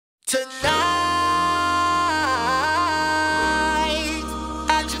Tonight,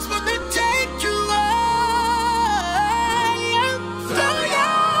 I just wanna take you high. Throw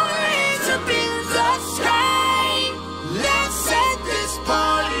your hands up in the sky. Let's set this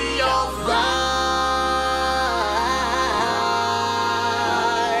party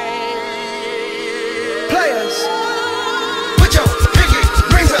alright. Players, put your pinky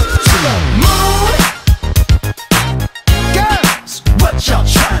rings up to the moon. Girls, what y'all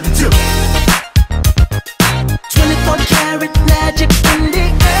trying to do? 24 karat magic in the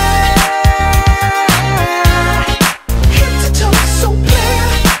air. Head to toe, so clear.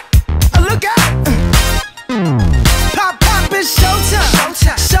 Look out! Pop, pop, it's showtime.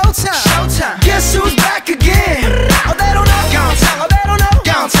 Showtime, showtime, showtime. Guess who's back again? Oh, they don't know. Gone tell. Oh, they don't know.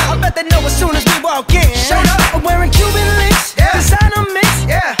 Gone tell. I bet they know as soon as we walk in. Showed up. I'm wearing Cuban links. Yeah. Designer mix.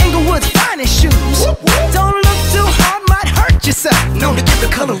 Yeah. Inglewood's finest shoes. Whoop, whoop. Don't look too hard, might hurt yourself. Known to give the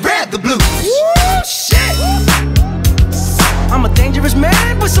color red the blues. Woo, shit. I'm a dangerous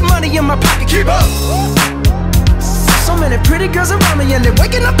man with some money in my pocket. Keep up. So many pretty girls around me and they're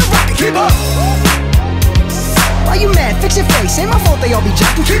waking up the rocket. Keep up. Why you mad? Fix your face. Ain't my fault they all be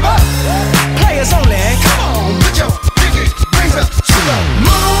jocking. Keep up. Players only. Come on, put your pinky rings up to the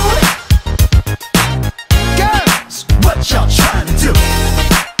moon. Girls, what y'all trying to do?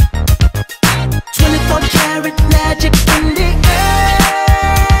 24 karat magic in the air.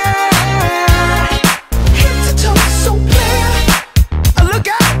 Head to toe, so clear. Look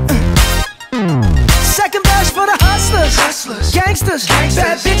out! Second best for the hustlers, gangsters,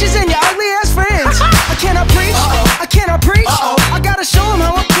 bad bitches and your ugly ass friends. I cannot preach, I cannot preach. I gotta show them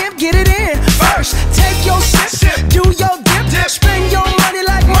how a pimp get it in. First, take your sip, do your dip, spend your money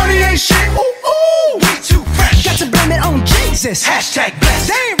like money ain't shit. Ooh, ooh, we too fresh. Got to blame it on Jesus. Hashtag blessed.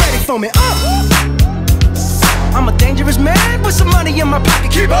 They ain't ready for me. I'm a dangerous man with some money in my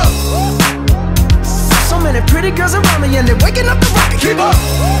pocket. Keep up. So many pretty girls around me and they're waking up the rocket. Keep up.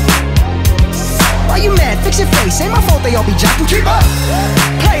 Why you mad? Fix your face. Ain't my fault they all be jocking. Keep up.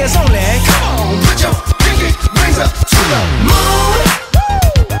 Players only. Come on, put your pinky rings up to the moon.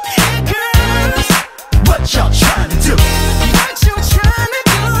 Girls, what y'all trying to do? What you trying to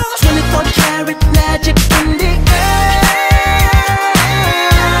do? 24 karat magic in the air.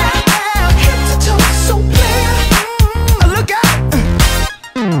 Head to toe, so clear. Look out!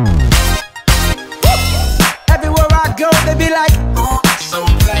 Everywhere I go, they be like, Ooh, so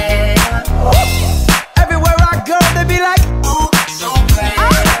clear. everywhere I go, they be like, Ooh, so clear.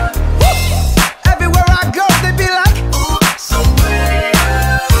 everywhere I go, they be like, Ooh, so clear.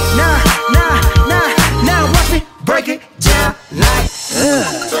 now, watch me break it down like,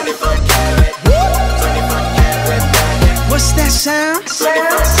 24 karat. 24 karat magic. what's that sound?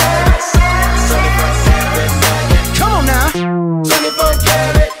 24 karat magic. Come on now. 24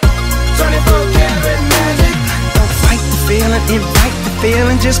 karat. 24 karat magic. Don't fight the feeling, invite the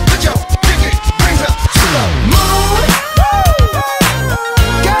feeling, just put your pinky rings up to the moon.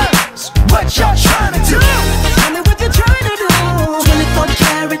 Girls, what y'all trying to do? Tell me what you're trying to do. 24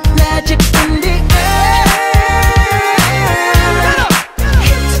 karat magic in the air.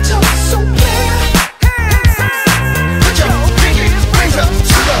 Head to toe, so clear. Put your pinky rings up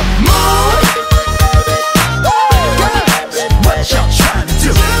to the moon. Girls, what y'all trying to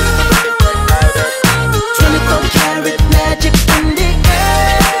do? 24 karat magic in the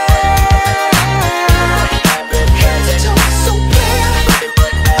air. Head to toe, so clear.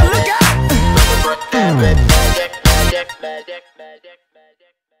 Look out!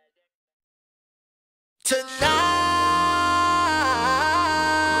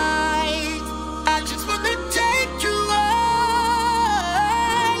 Tonight, I just wanna take you high.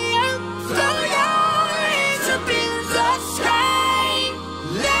 Throw your hands up in the sky.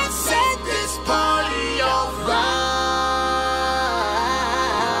 Let's set this party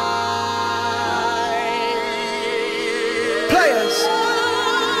alright. Players,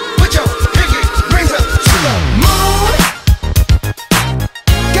 put your pinky rings up to the moon.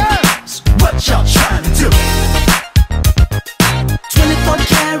 Girls, what y'all trying to do?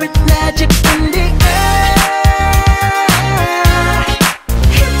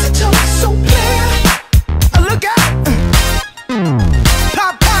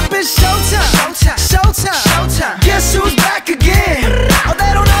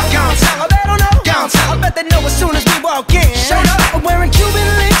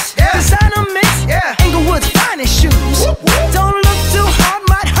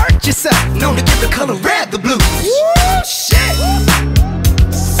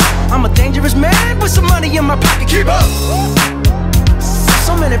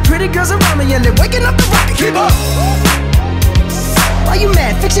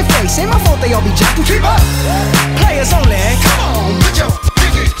 your face, ain't my fault they all be jocking. Keep up, players only. Come on, put your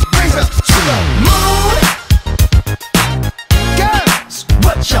pinky rings up to the moon. Girls,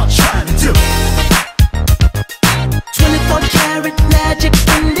 what y'all trying to do? 24 karat magic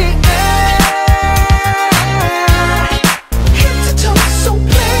in the air. Head to toe, so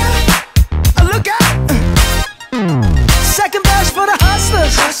clear. Look out. Second best for the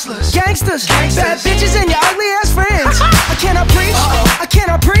hustlers, gangsters, bad bitches and your ugly ass friends. I cannot preach, I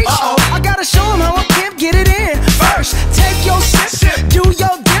cannot preach. I gotta show them how a pimp get it in. First, take your sip, do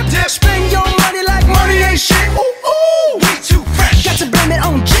your dip, spend your money like money ain't shit. Ooh, ooh, we too fresh. Got to blame it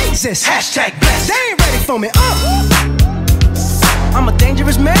on Jesus. Hashtag blessed. They ain't ready for me. I'm a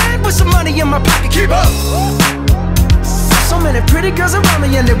dangerous man with some money in my pocket. Keep up. So many pretty girls around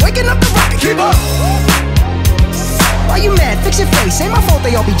me and they're waking up the rocket. Keep up. Why you mad? Fix your face. Ain't my fault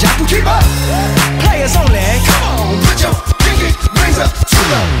they all be jocking. Keep up. Players only. Come on, put your pinky rings up to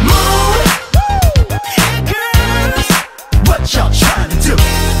the moon. Girls, what y'all trying to do?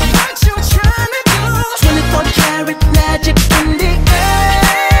 What you trying to do? 24 karat magic in the air.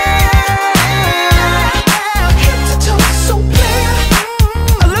 Head to toe, so clear.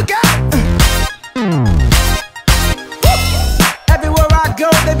 Look out. Everywhere I go,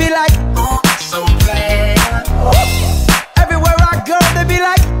 they be like, ooh, so clear. Everywhere I go, they be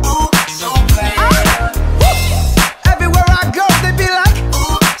like, ooh, so clear. Everywhere I go, they be like,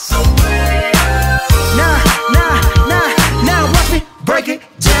 ooh, so clear. Now, watch me break it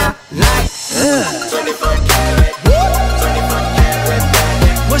down like 24 karat, 24 karat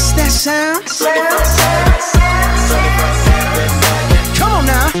magic. What's that sound? 24 karat magic. Come on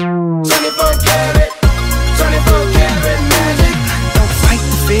now. 24 karat, 24 karat magic. Don't fight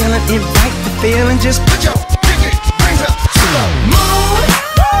the feeling, invite the feeling. Just put your pinky rings up to the moon.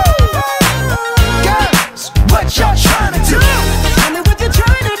 Girls, what y'all trying to do? Tell me what you're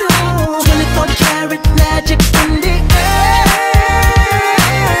trying to do. 24 karat magic in the air.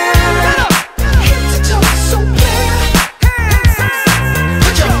 Head to toe, so clear.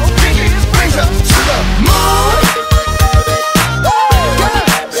 Put your pinky rings up to the moon.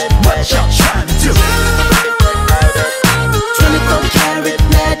 Girls, what y'all trying to do? 24 karat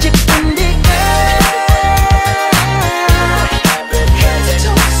magic in the air. Head to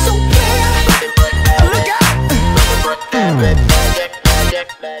toe, so clear. Look out.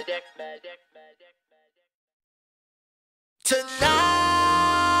 Tonight,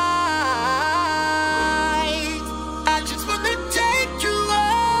 I just wanna take you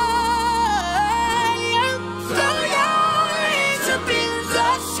higher. Throw your hands up in the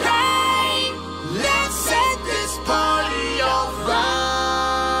sky. Let's set this party on fire.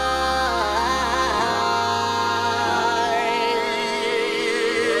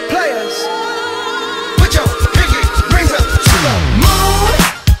 Players, put your pinky rings up to the moon.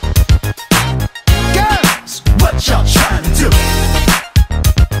 Girls, what y'all trying to do?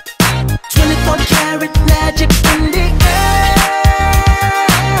 24 karat magic in the air.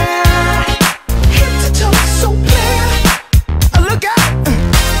 Head to toe, so clear. Look out.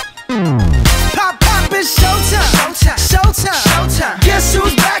 Pop, it's showtime. Showtime. Guess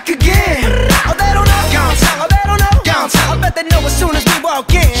who's back again? Oh, they don't know. Gone time. I bet they know as soon as we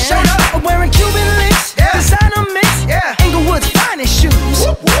walk in. I'm wearing Cuban links, designer mix, Inglewood's finest shoes.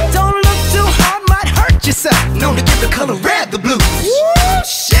 Don't look too hard, might hurt yourself. Known to give the color red the blues. Woo,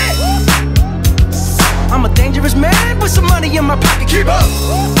 shit. I'm a dangerous man with some money in my pocket. Keep up.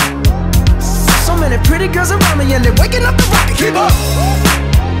 So many pretty girls around me and they're waking up the rocket. Keep up.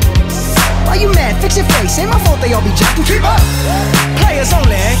 Why you mad? Fix your face. Ain't my fault they all be jocking. Keep up. Players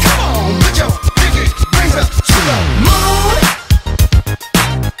only. Come on, put your pinky rings up to the moon.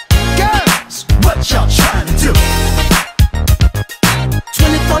 Girls, what y'all trying to do?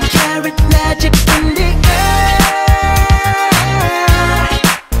 24 karat magic in the air.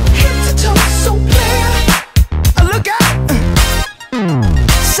 Head to toe, so clear. Look out.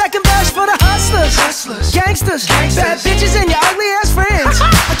 Second best for the hustlers, gangsters, bad bitches and your ugly ass friends.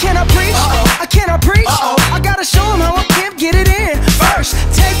 I cannot preach, I cannot preach. I gotta show them how a pimp get it in. First,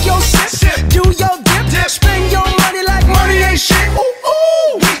 take your sip, do your dip, spend your money like money ain't shit. Ooh,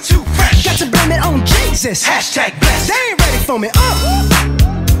 ooh, we too fresh. Got to blame it on Jesus. Hashtag blessed. They ain't ready for me.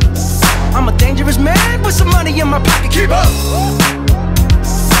 I'm a dangerous man with some money in my pocket. Keep up.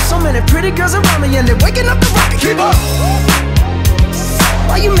 So many pretty girls around me and they're waking up the rocket. Keep up.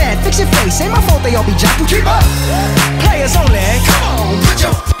 Why you mad? Fix your face. Ain't my fault they all be jocking. Keep up. Players only. Come on, put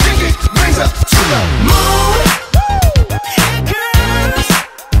your pinky rings up to the moon. Girls,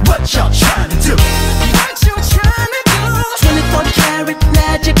 what y'all trying to do? What you trying to do? 24 karat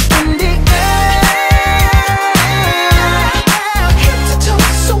magic in the air. Head to toe,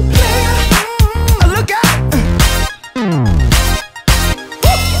 so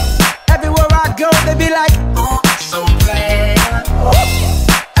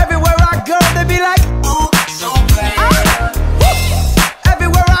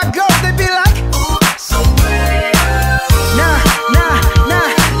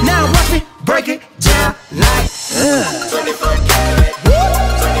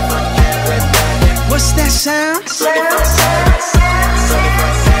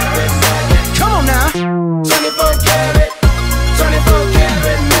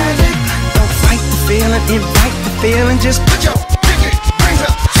just put your pinky rings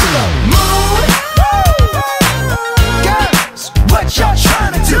up to the moon. Girls, what y'all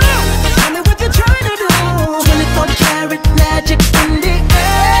trying to do? Tell me what you're trying to do. 24 karat magic in the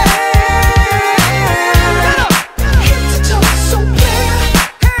air. Head to toe, so clear.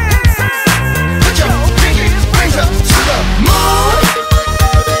 Put your pinky rings up to the moon.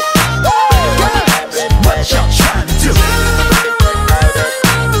 Girls, what y'all trying to do?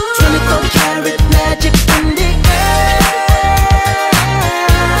 24 karat magic in the air.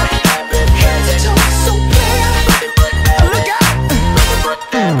 Head to toe, so clear. Look out!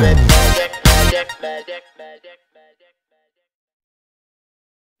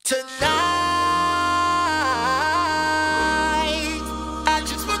 Tonight, I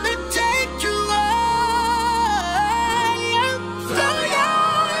just wanna take you higher. Throw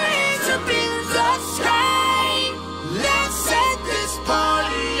your hands up in the sky. Let's set this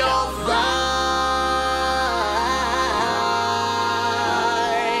party on fire.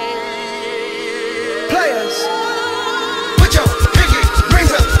 Players, put your pinky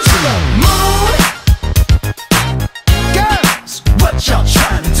rings up to the moon. Girls, what y'all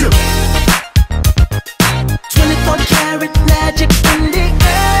trying to do? 24 karat magic in the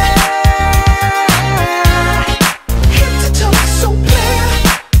air. Head to toe, so clear.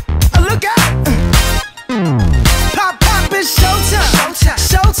 Look out! Pop, pop, it's showtime. Showtime,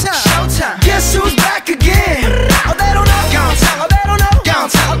 showtime, showtime. Guess who's back again? Oh, they don't know. Gone time. Oh, they don't know. Gone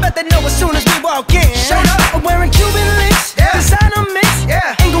time. I bet they know as soon as we walk in. Showed up. I'm wearing Cuban links. Yeah. Designer mix.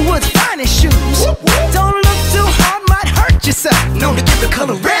 Yeah. Inglewood's finest shoes. Whoop, whoop. Don't look too hard, might hurt yourself. Known to give the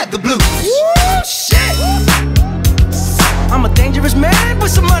color red the blues. Woo, shit. I'm a dangerous man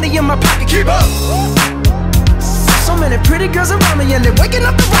with some money in my pocket. Keep up. So many pretty girls around me and they're waking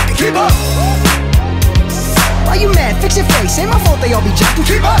up the rocket. Keep up. Why you mad? Fix your face. Ain't my fault they all be jocking.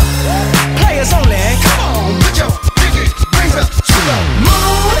 Keep up. Players only. Come on, put your pinky rings up to the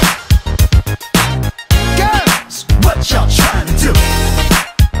moon. Girls, what y'all trying to do?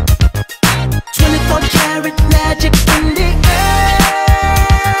 24 karat magic in the air.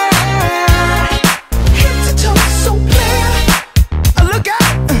 Head to toe, so clear. Look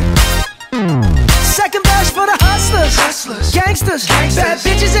out! Second verse for the hustlers, gangsters, bad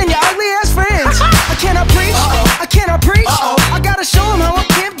bitches and your ugly ass friends. I cannot preach, I cannot preach. I gotta show them how a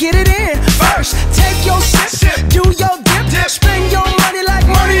pimp get it in. First, take your sip, do your dip, spend your money like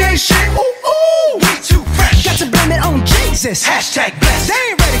money ain't shit. Ooh, ooh, we too fresh. Got to blame it on Jesus. Hashtag blessed. They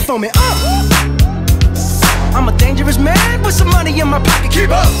ain't ready for me. I'm a dangerous man with some money in my pocket. Keep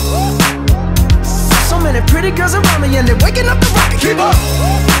up. So many pretty girls around me and they're waking up the rocket. Keep up.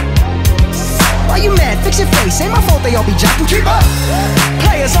 Why you mad? Fix your face. Ain't my fault they all be jocking. Keep up.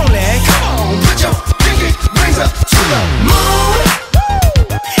 Players only. Come on, put your pinky rings up to the moon.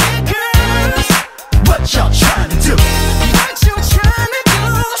 Girls, what y'all trying to do? What you trying to do?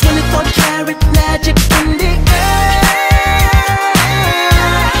 24 karat magic in the air.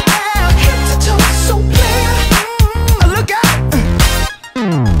 Head to toe, so clear. Look out!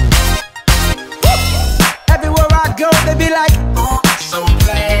 Everywhere I go, they be like, ooh, so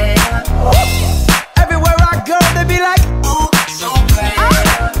clear. Everywhere I go, they be like, ooh, so clear.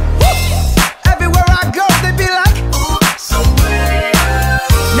 Everywhere I go, they be like, ooh, so clear.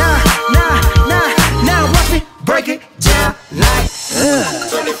 Now, watch me break it down like,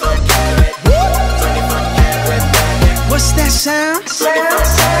 24 karat, 24 karat magic. What's that sound? 24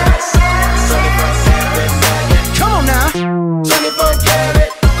 karat magic. Come on now. 24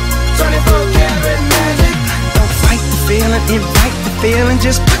 karat, 24 karat magic. Don't fight the feeling, invite the feeling.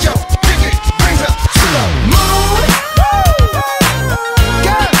 Just put your pinky rings up to the moon.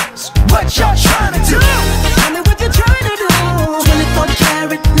 Girls, what y'all trying to do? Tell me what you're trying to do. 24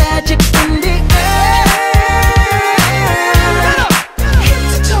 karat magic in the air. Head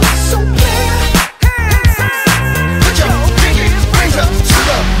to toe, so clear. Put your pinky rings up to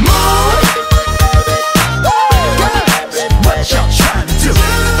the moon. Girls, what y'all trying to do?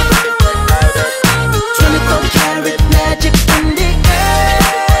 24 karat magic in the air.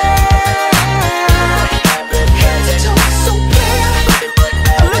 Head to toe, so clear.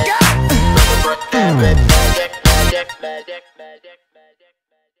 Look out!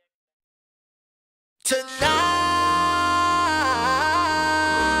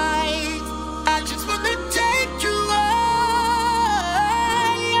 Tonight, I just wanna take you higher.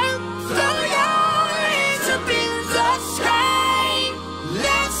 Throw your hands up in the sky.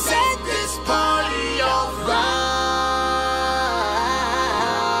 Let's set this party on fire.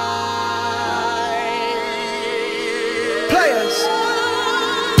 Players,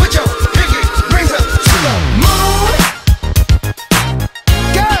 put your pinky rings up to the moon.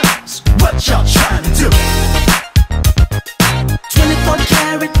 Girls, what y'all trying to do?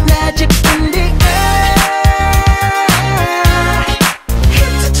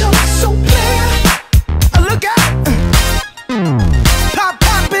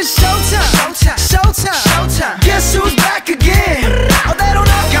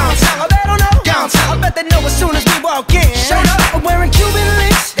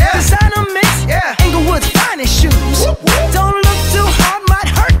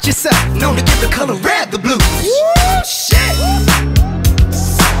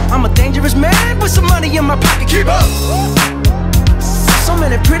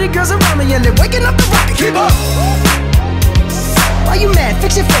 many pretty girls around me and they're waking up the rocket. Keep up. Why you mad?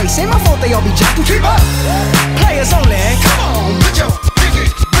 Fix your face. Ain't my fault they all be jocking. Keep up. Players only. Come on, put your pinky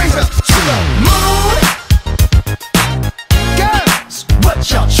rings up to the moon. Girls, what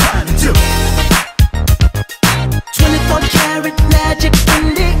y'all trying to do? 24 karat magic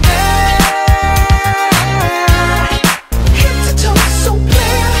in the air. Head to toe so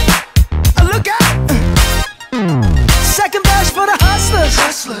clear. Look out. Second verse for the hustlers,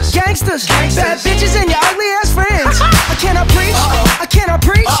 gangsters, bad bitches and your ugly ass friends. I cannot preach, I cannot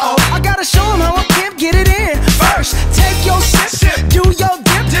preach. I gotta show them how a pimp get it in. First, take your sip, do your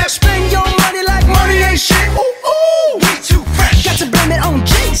dip, spend your money like money ain't shit. Ooh, ooh, we too fresh. Got to blame it on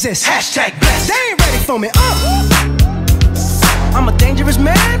Jesus. Hashtag blessed. They ain't ready for me. I'm a dangerous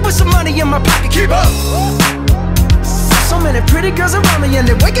man with some money in my pocket. Keep up. So many pretty girls around me and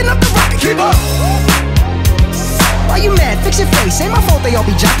they're waking up the rocket. Keep up. Why you mad? Fix your face. Ain't my fault they all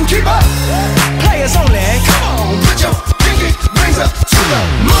be jocking. Keep up. Players only. Come on, put your pinky rings up to the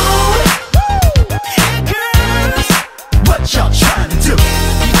moon. Girls, what y'all trying to do?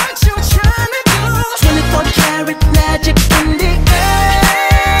 What you trying to do? 24 karat magic in the air.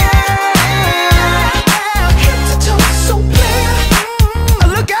 Head to toe so clear.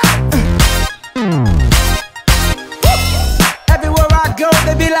 Look out. Everywhere I go,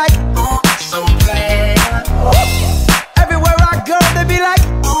 they be like, ooh, so clear. Everywhere I go, they be like,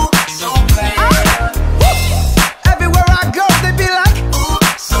 ooh, so clear. Everywhere I go, they be like, ooh,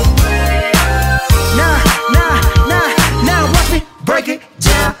 so clear. Now, watch me break it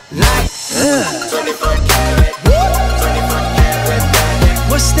down like 24 karat, 24 karat magic.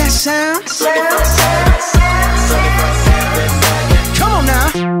 What's that sound? 24 karat magic. Come on now.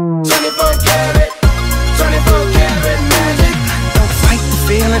 24 karat, 24 karat magic. Don't fight the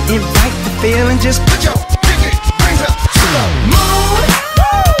feeling, invite the feeling. Just put your pinky rings up to the moon.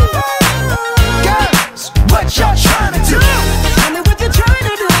 Girls, what y'all trying to do? Tell me what you're trying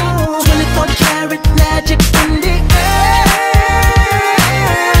to do. 24 karat magic in the air.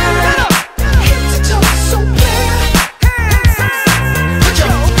 Head to toe so clear. Put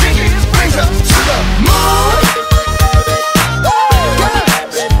your pinky rings up to the moon.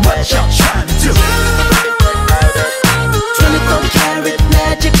 Girls, what y'all trying to do? 24 karat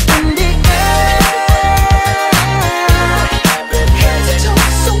magic in the air. Head to toe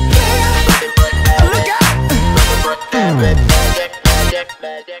so clear. Look out.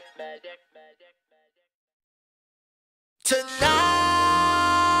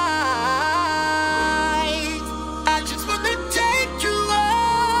 Tonight, I just wanna take you higher.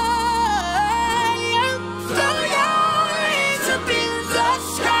 Throw your hands up in the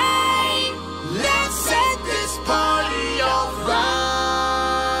sky. Let's set this party on fire.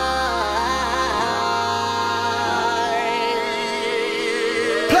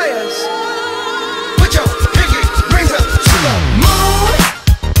 Players, Put your pinky rings up to the moon.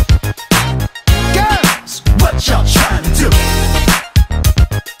 girls, What y'all trying to do?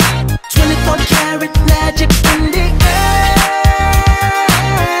 24 karat magic in the air.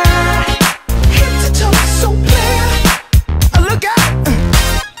 Head to toe so clear. Look out.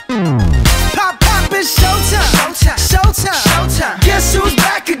 Pop, it's showtime. Showtime. Guess who's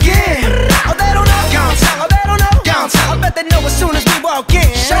back again? Oh, they don't know. Gone time. Oh, they don't know. Gone time. I bet they know as soon as we walk in.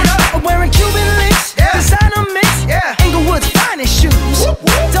 Showed up. I'm wearing Cuban links. Designer mix. Inglewood's finest shoes.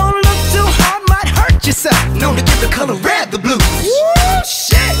 Don't look too hard, might hurt yourself. Known to give the color red the blues. Woo,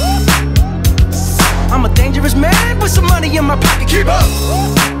 shit. I'm a dangerous man with some money in my pocket. Keep up.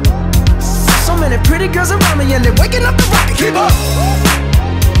 So many pretty girls around me and they're waking up the rocket. Keep up.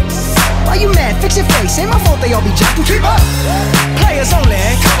 Why you mad? Fix your face. Ain't my fault they all be jocking. Keep up. Players only.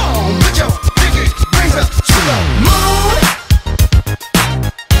 Come on, put your pinky rings up to the moon.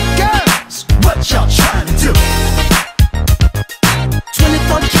 Girls, What y'all trying to do?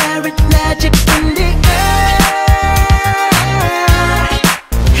 24 karat magic in the air.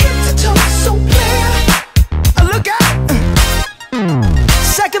 Head to toe so clear. Look out.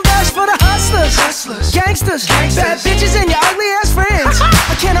 Second verse for the hustlers, gangsters, bad bitches and your ugly ass friends.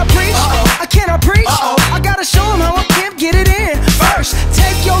 I cannot preach, I cannot preach. I gotta show them how a pimp get it in. First,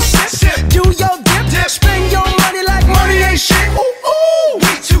 take your sip, do your dip, spend your money like money ain't shit. Ooh, ooh,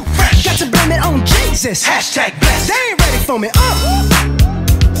 we too fresh. Got to blame it on Jesus. Hashtag blessed. They ain't ready for me.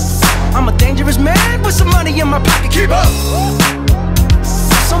 I'm a dangerous man with some money in my pocket. Keep up.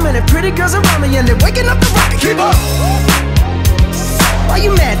 So many pretty girls around me and they're waking up the rocket. Keep up. Why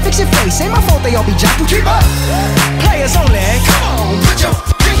you mad? Fix your face. Ain't my fault they all be jocking. Keep up. Players only. Come on, put your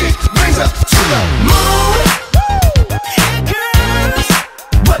pinky rings up to the moon. Girls,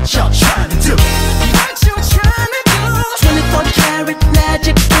 What y'all trying to do? what you trying to do? 24 karat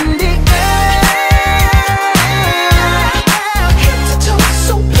magic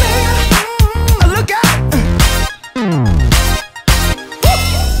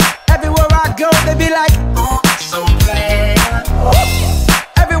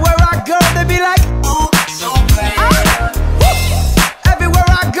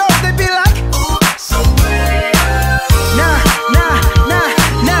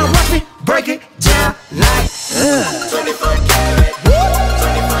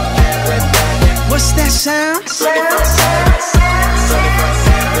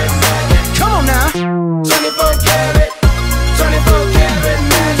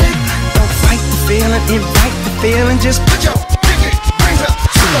feeling, just put your pinky rings up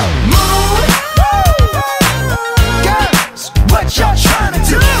to the moon. Girls, what y'all trying to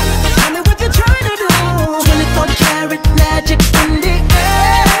do? Tell me what you're trying to do. 24 karat magic in the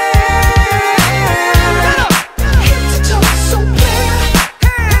air. Head to toe, so clear.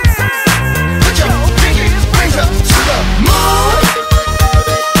 Put your pinky rings up to the moon.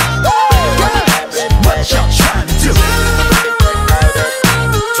 Girls, what y'all trying to do?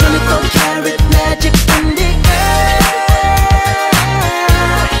 24 karat magic in the air.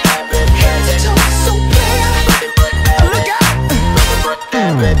 Head to toe, so clear. Look out!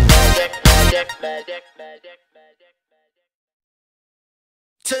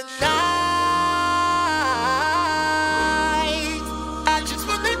 Tonight, I just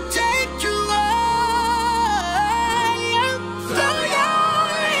wanna take you higher. Throw your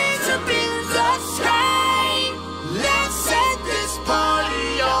hands up in the sky. Let's set this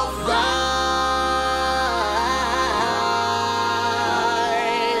party alright.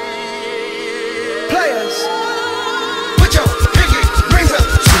 Players, put your pinky rings up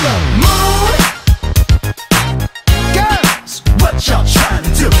to the moon. Girls, what y'all trying to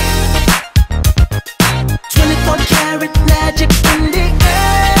do? 24 karat magic in the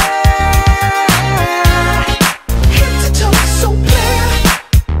air. Head to toe, so clear.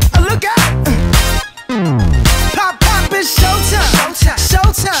 Look out! Pop, pop, it's showtime. Showtime,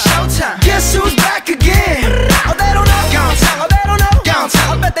 showtime, showtime. Guess who's back again? Oh, they don't know. Gone time. Oh, they don't know. Gone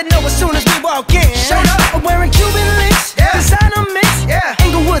time. I bet they know as soon as we walk in. Showed up. I'm wearing Cuban links. Yeah. Designer mix. Yeah.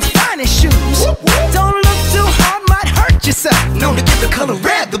 Inglewood's finest shoes. Whoop, whoop. Don't look too hard, might hurt yourself. Known to give the color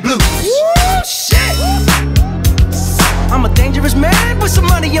red the blues. Woo, shit. I'm a dangerous man with some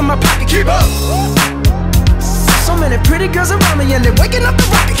money in my pocket. Keep up. So many pretty girls around me and they're waking up the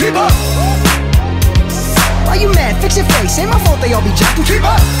rocket. Keep up. Why you mad? Fix your face. Ain't my fault they all be jocking. Keep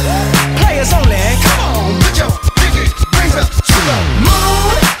up. Players only. Come on, put your pinky rings up to the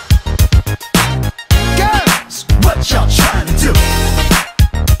moon. Girls, what y'all trying to do?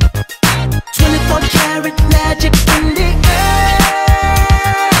 24 karat magic in the air.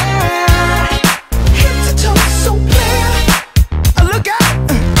 Head to toe, so clear. Look out!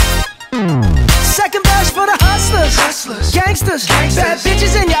 Second best for the hustlers, gangsters, bad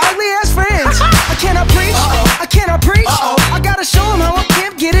bitches, and your ugly ass friends. I cannot preach, I cannot preach. I gotta show them how a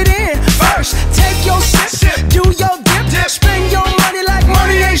pimp get it in. First, take your sip, do your dip, spend your money like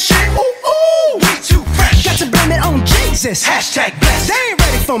money ain't shit. Ooh, ooh, we too fresh. Got to blame it on Jesus. Hashtag blessed. They ain't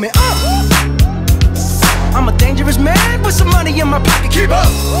ready for me. I'm a dangerous man with some money in my pocket. Keep up.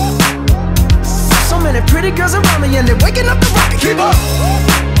 So many pretty girls around me and they're waking up the rocket. Keep up.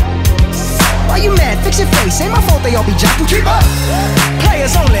 Why you mad? Fix your face. Ain't my fault they all be jocking. Keep up.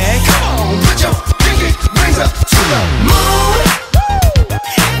 Players only. Come on, put your pinky rings up to the moon.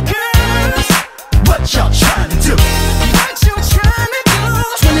 Girls, what y'all trying to do? What you trying to do?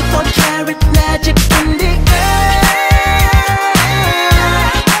 24 karat magic in the air.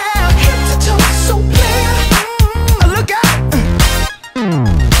 Head to toe, so clear. Look out!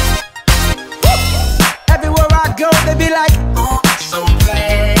 Everywhere I go, they be like, ooh, so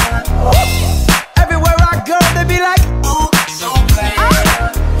clear. Everywhere I go, they be like, ooh, so clear.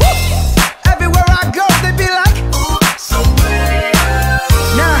 Everywhere I go, they be like, ooh, so clear.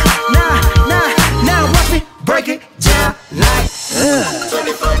 Now, watch me break it down like,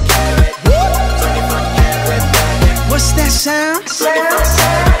 24 karat, 24 karat magic. What's that sound? 24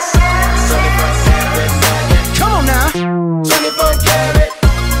 karat magic. Come on now. 24 karat,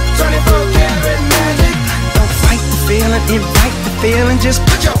 24 karat magic. Don't fight the feeling, invite the feeling. Just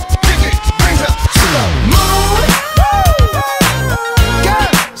put your pinky rings up to the moon.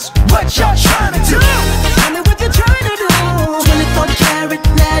 Girls, what y'all trying to do? Tell me what you're trying to do. 24 karat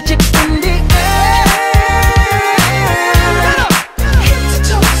magic in the air. Head to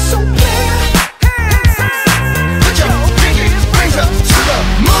toe, so clear. Put your pinky rings up to the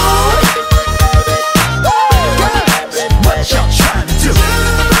moon. Girls, what y'all trying to do?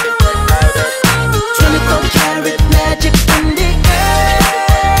 24 karat magic in the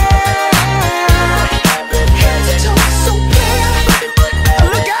air.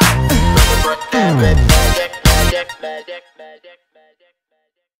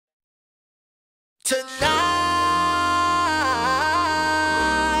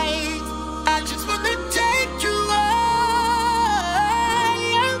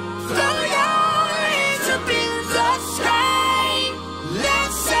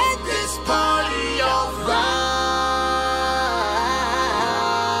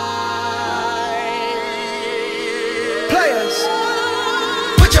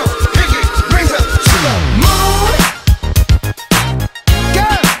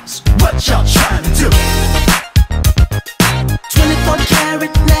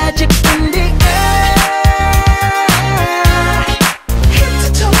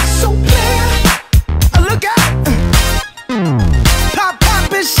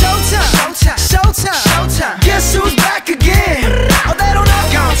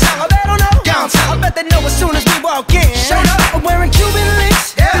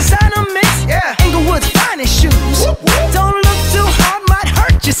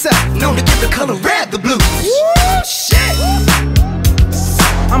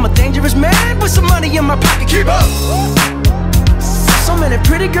 with some money in my pocket. Keep up. So many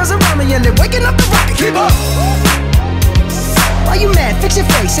pretty girls around me and they're waking up the rocket. Keep up. Why you mad? Fix your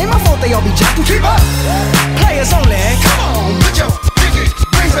face. Ain't my fault they all be jocking. Keep up. Players only. Come on, put your pinky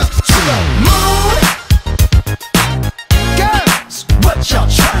rings up to the moon. Girls, what y'all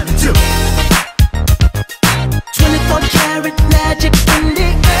trying to do? 24 karat magic in the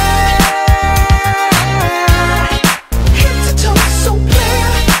air. Head to toe, so clear.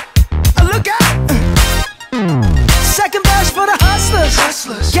 Look out. Second verse for the hustlers,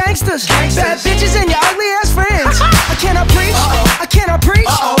 gangsters, bad bitches and your ugly ass friends. I cannot preach, I cannot preach.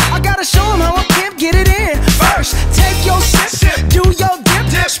 I gotta show them how a pimp get it in. First, take your sip, do your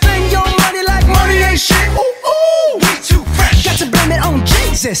dip, spend your money like money ain't shit. Ooh, ooh, we too fresh. Got to blame it on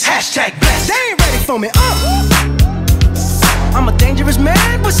Jesus. Hashtag blessed. They ain't ready for me. I'm a dangerous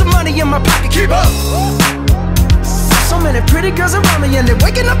man with some money in my pocket. Keep up. So many pretty girls around me and they're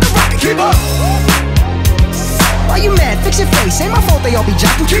waking up the rocket. Keep up. Why you mad? Fix your face. Ain't my fault they all be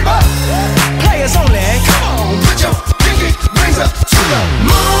jocking. Keep up. Players only. Come on, put your pinky rings up to the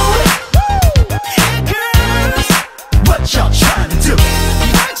moon. Girls, what y'all trying to do?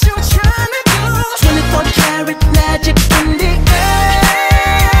 What you trying to do? 24 karat magic in the air.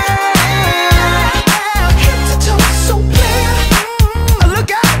 Head to toe, so clear.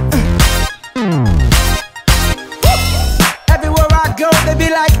 Look out. Everywhere I go, they be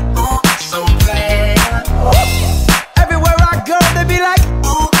like, ooh, so clear. Everywhere I go, they be like,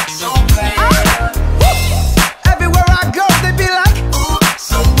 ooh, so clear. Everywhere I go, they be like, ooh,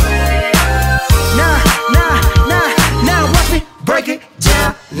 so clear. Now, watch me break it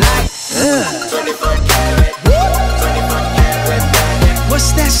down like 24 karat, 24 karat magic. What's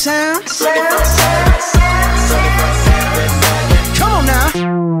that sound? 24 karat magic. Come on now.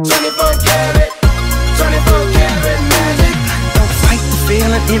 24 karat, 24 karat magic. Don't fight the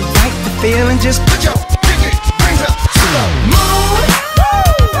feeling, invite the feeling. Just put your pinky rings up to the moon.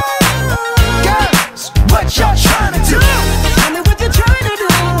 Girls, what y'all trying to do? Tell me what you're trying to do.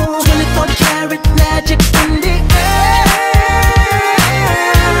 24 karat magic in the air.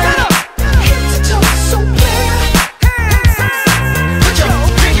 Head to toe, so clear. Put your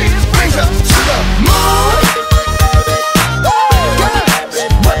pinky rings up to the moon. Girls,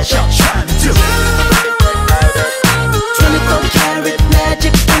 what y'all trying to do? 24 karat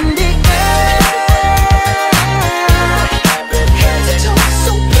magic in the air. Head to toe,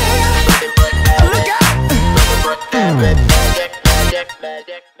 so clear. Look out.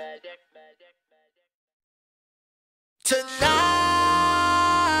 Tonight,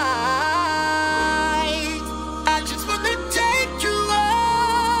 I just wanna take you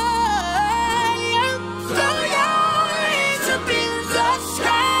higher. Throw your hands up in the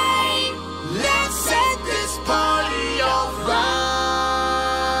sky. Let's set this party on fire.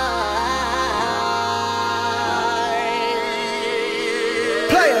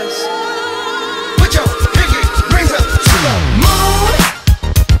 Players, put your pinky rings up to the moon.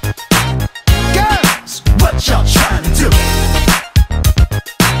 Girls, what y'all trying to do?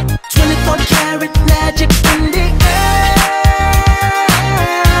 24 karat magic in the air.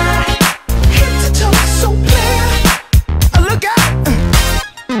 Head to toe, so clear. Look out.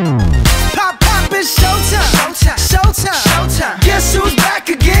 Pop, it's showtime. Showtime. Guess who's back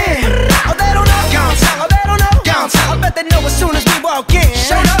again? Oh, they don't know. Gone time. I bet they know as soon as we walk in.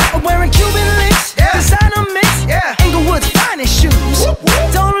 Showed up. I'm wearing Cuban links. Designer mix. Inglewood's finest shoes.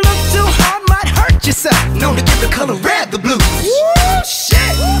 Don't look too hard, might hurt yourself. Known to give the color red the blues. Woo,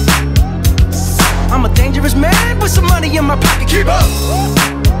 shit. I'm a dangerous man with some money in my pocket. Keep up.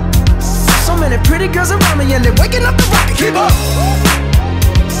 So many pretty girls around me and they're waking up the rocket. Keep up.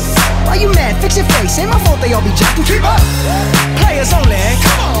 Why you mad? Fix your face. Ain't my fault they all be jocking. Keep up. Players only.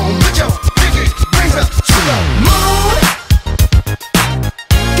 Come on, put your pinky rings up to the moon.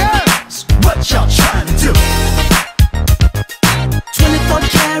 Girls, what y'all trying to do? 24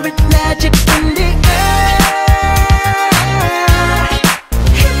 karat magic in the air.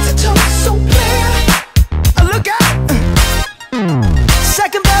 Head to toe, so clear. Look out.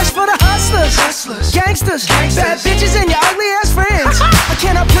 Second verse for the hustlers, gangsters, bad bitches and your ugly ass friends. I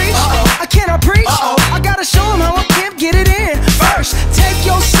cannot preach, I cannot preach. I gotta show them how a pimp get it in. First, take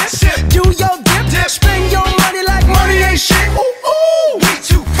your sip, do your dip, spend your money like money ain't shit. Ooh, ooh, we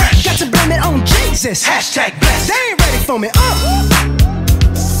too fresh. Got to blame it on Jesus. Hashtag blessed. They ain't ready for me.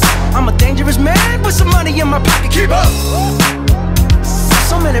 I'm a dangerous man with some money in my pocket. Keep up.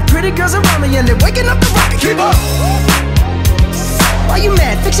 So many pretty girls around me and they're waking up the rocket. Keep up. Why you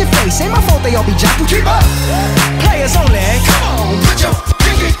mad? Fix your face. Ain't my fault they all be jocking. Keep up. Players only. Come on, put your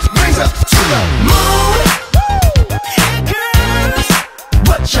pinky rings up to the moon. Girls,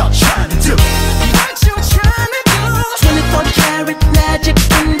 what y'all trying to do?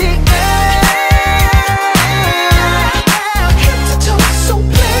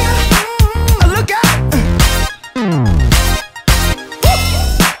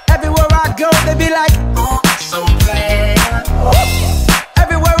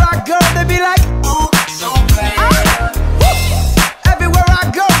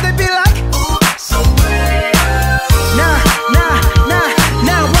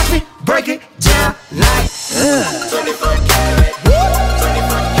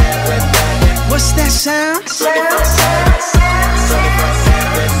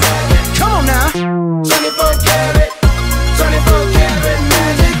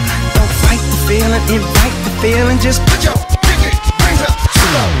 invite the feeling. Just put your pinky rings up to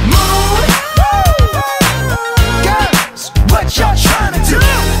the moon. Girls, what y'all trying to do?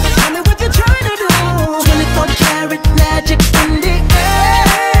 Tell me what you're trying to do. 24 karat magic in the air.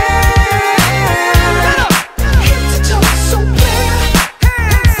 Head to toe, so clear.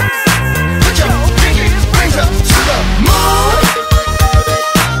 Put your pinky rings up to the moon.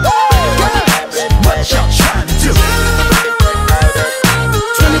 Girls, what y'all trying to do?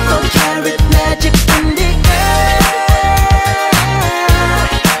 24 karat magic in the air.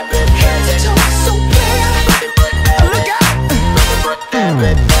 Head to toe, so clear. Look out!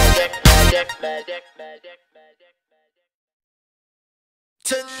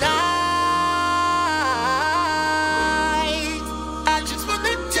 Tonight, I just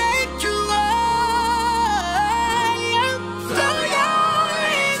wanna take you higher. Throw your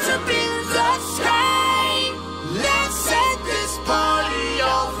hands up in the sky. Let's set this party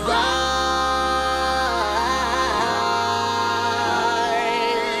alright.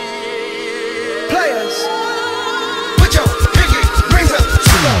 Players, put your pinky rings up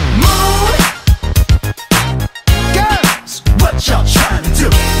to the moon. Girls, what y'all trying to do?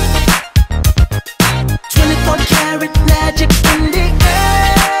 24 karat magic in the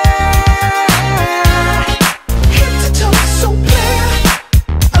air. Head to toe, so clear.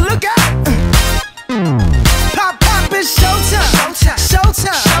 Look out! Pop, pop, it's showtime. Showtime,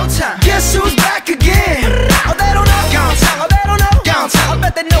 showtime, showtime. Guess who's back again? Oh, they don't know. Gone time. Oh, they don't know. Gone time. I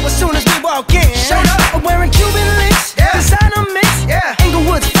bet they know as soon as we walk in. Showed up. I'm wearing Cuban links. Yeah. Designer mix. Yeah.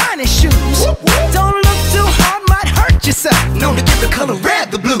 Inglewood's finest shoes. Whoop, whoop. Don't look too hard, might hurt yourself. Known to give the color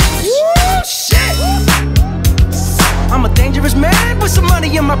red the blues. Woo, shit. I'm a dangerous man with some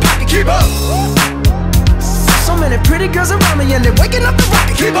money in my pocket. Keep up. So many pretty girls around me and they're waking up the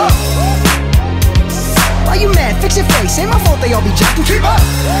rocket. Keep up. Why you mad? Fix your face. Ain't my fault they all be jocking. Keep up.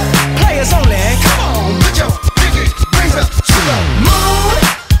 Players only. Come on, put your pinky rings up to the moon.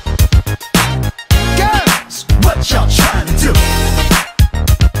 Girls, what y'all trying to do?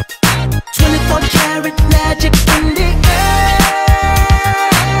 24 karat magic in the air.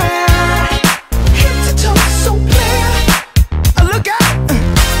 Head to toe, so clear. Look out!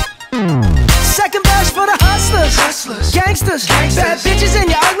 Second best for the hustlers, gangsters, bad bitches and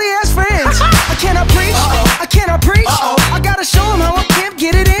your ugly ass friends. I cannot preach, I cannot preach. I gotta show them how a pimp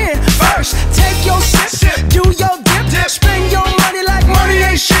get it in. First, take your sip, do your dip, spend your money like money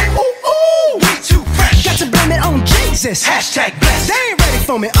ain't shit. Ooh, ooh, we too fresh. Got to blame it on Jesus. Hashtag blessed. They ain't ready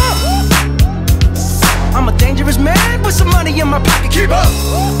for me. I'm a dangerous man with some money in my pocket. Keep up.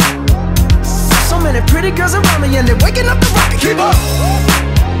 So many pretty girls around me and they're waking up the rocket. Keep up.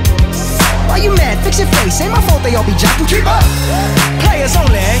 Why you mad? Fix your face. Ain't my fault they all be jocking. Keep up. Players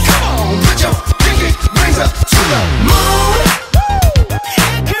only. Come on, put your pinky rings up to the moon.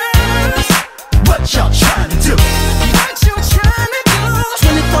 Girls, what y'all trying to do? What you trying to do?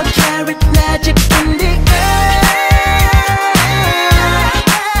 24 karat magic in the air.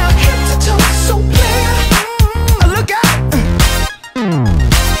 Head to toe, so clear. Look out!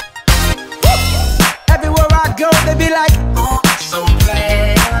 Everywhere I go, they be like, ooh, so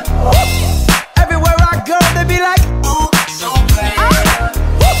clear. Everywhere I go, they be like, ooh, so clear.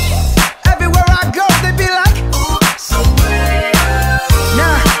 Everywhere I go, they be like, ooh, so clear.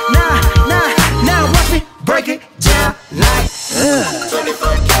 Now, watch me break it down like,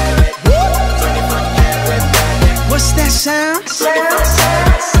 24 karat, 24 karat magic. What's that sound? 24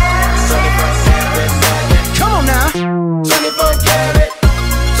 karat magic. Come on now. 24 karat,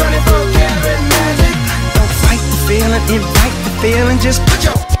 24 karat magic. Don't fight the feeling, invite the feeling. Just put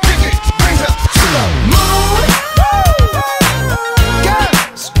your pinky rings up to the moon.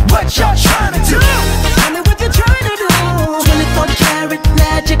 Girls, what y'all trying to do? Tell me what you're trying to do. 24 karat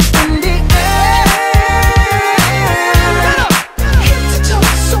magic in the air. Head to toe,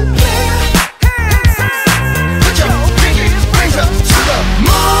 so clear. Put your pinky rings up to the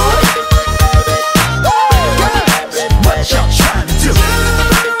moon. Girls, what y'all trying to do?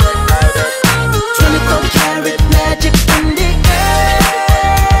 24 karat magic in the air.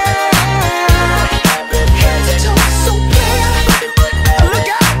 Head to toe, so clear. Look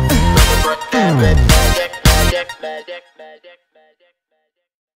out!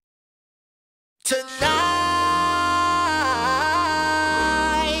 Tonight,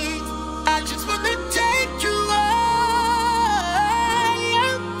 I just wanna take you higher.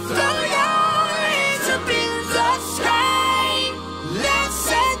 Throw your hands up in the sky. Let's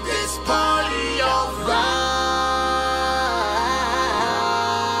set this party alright.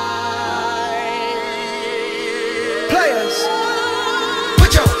 Players,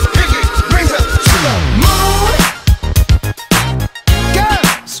 put your pinky rings up to the moon.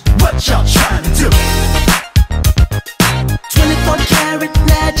 Girls, what y'all trying to do?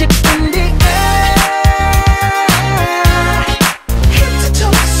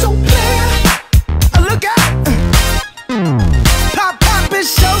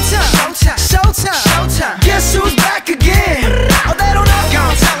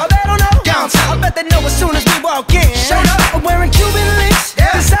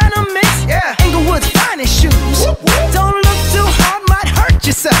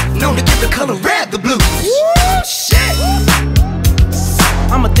 known to give the color red the blues. Woo, shit!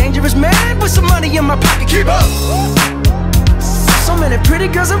 I'm a dangerous man with some money in my pocket. Keep up! So many pretty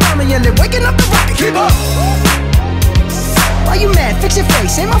girls around me and they're waking up the rocket. Keep up! Why you mad? Fix your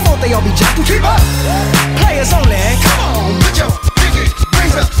face. Ain't my fault they all be jocking. Keep up! Players only. Come on, put your pinky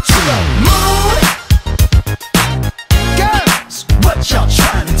rings up to the moon. Girls, what y'all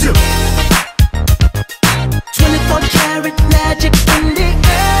trying to do? 24 karat magic in the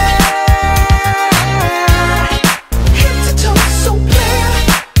air. Head to toe so clear.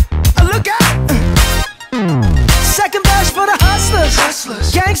 Look out! Second verse for the hustlers,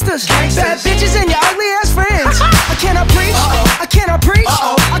 gangsters, bad bitches and your ugly ass friends. I cannot preach, I cannot preach.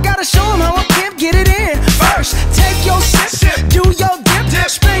 I gotta show them how a pimp get it in. First, take your sip, do your dip,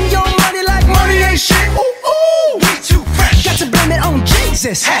 spend your money like money ain't shit. Ooh, ooh, we too fresh. Got to blame it on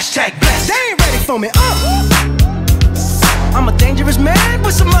Jesus. Hashtag blessed. They ain't ready for me. I'm a dangerous man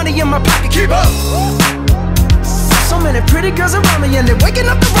with some money in my pocket. Keep up. So many pretty girls around me and they're waking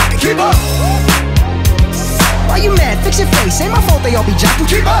up the rocket. Keep up. Why you mad? Fix your face. Ain't my fault they all be jocking.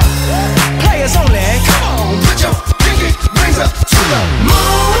 Keep up. Players only. Come on, put your pinky rings up to the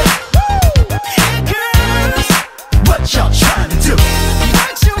moon. Girls, what y'all trying to do?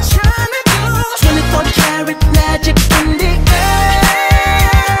 What you trying to do? 24 karat magic in the air.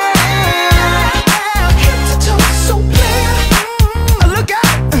 Head to toe so clear. Look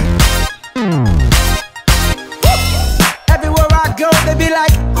out! Everywhere I go, they be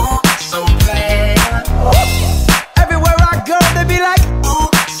like, ooh, so clear. Everywhere I go, they be like, ooh,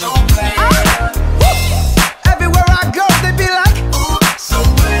 so clear. Everywhere I go, they be like, ooh, so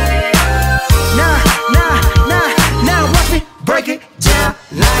clear. Now, watch me break it down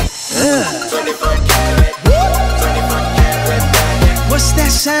like 24 karat, 24 karat magic. What's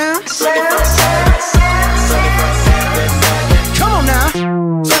that sound? 24 karat magic. Come on now.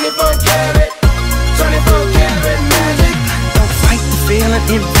 24 karat, 24 karat magic. Don't fight the feeling,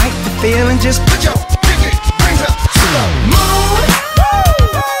 invite the feeling. Just put your pinky rings up to the moon.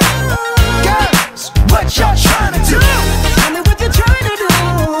 Girls, what y'all trying to do? Tell me what you're trying to do.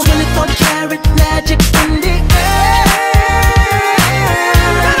 24 karat magic in the air.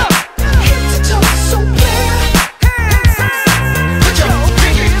 Head to toe so clear. Put your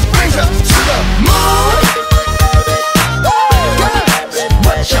pinky rings up to the moon. Girls,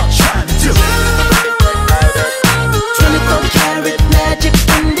 what y'all trying to do? 24 karat magic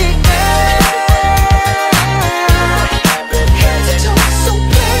in the air. Head to toe so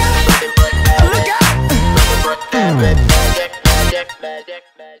clear. Look out!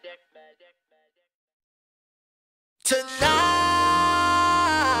 Tonight,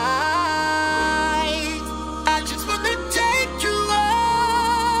 I just wanna take you high.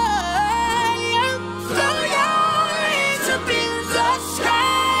 Throw your hands up in the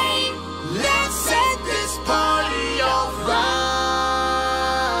sky. Let's set this party on fire.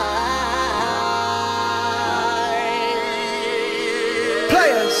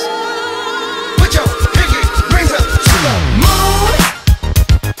 Players, put your pinky rings up to the moon.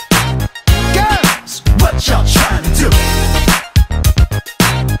 Girls, what y'all trying to do?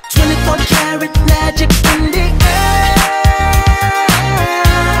 24 karat magic in the air.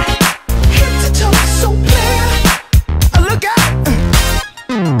 Head to toe so clear. Look out!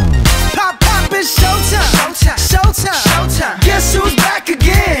 Pop, it's showtime. Showtime. Guess who's back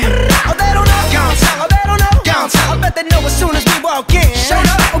again? Oh, they don't know. Gone tell. I bet they know as soon as we walk in.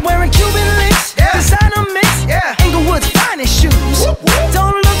 I'm wearing Cuban links, designer minks, Inglewood's finest shoes.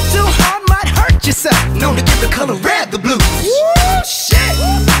 Don't look too hard, might hurt yourself. Known to give the color red the blues. Woo, shit!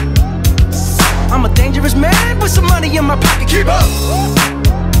 I'm a dangerous man with some money in my pocket. Keep up!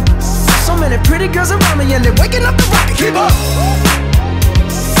 So many pretty girls around me and they're waking up the rocket. Keep up!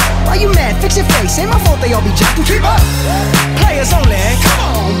 Why you mad? Fix your face. Ain't my fault they all be jocking. Keep up! Players only. Come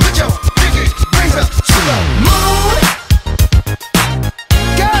on, put your pinky rings up to the moon.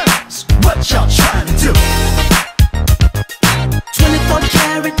 Girls, what y'all trying to do? 24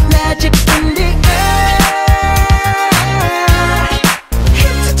 karat magic in the air.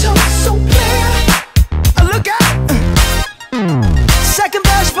 Head to toe so clear. Look out! Second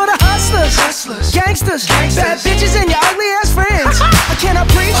verse for the hustlers, gangsters, bad bitches and your ugly ass friends. I cannot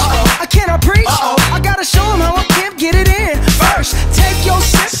preach, I cannot preach. I gotta show them how a pimp get it in. First, take your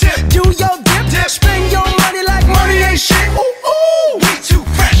sip, do your dip, spend your money like money ain't shit. Ooh, ooh, we too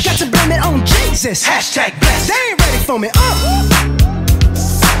fresh. Got to blame it on Jesus. Hashtag blessed. They ain't ready for me.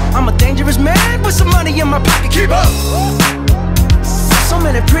 I'm a dangerous man with some money in my pocket. Keep up. So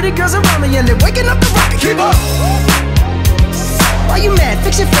many pretty girls around me and they're waking up the rocket. Keep up. Why you mad?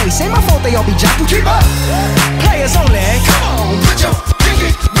 Fix your face. Ain't my fault they all be jocking. Keep up. Players only. Come on, put your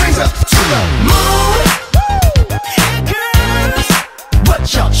pinky rings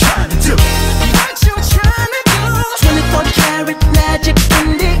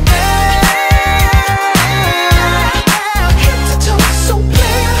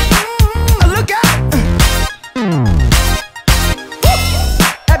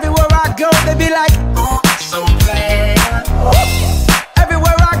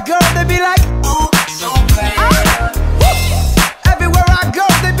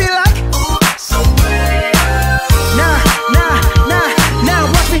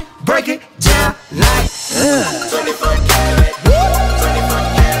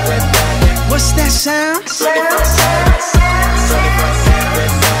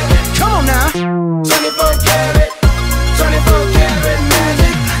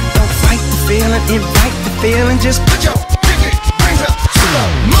just put your pinky rings up to the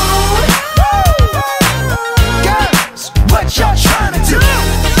moon. Girls, what y'all trying to do?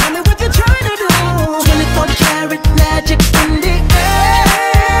 Tell me what you're trying to do. 24 karat magic in the air.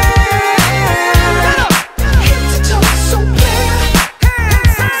 Head to toe, so clear.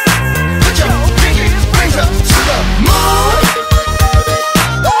 Put your pinky rings up to the moon.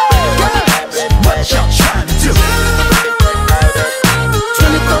 Girls, what y'all trying to do?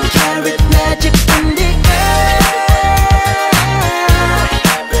 24 karat magic in the air.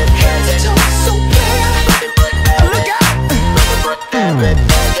 Head to toe, so clear. Look out!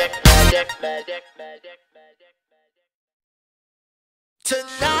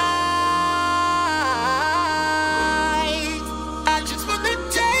 Tonight, I just wanna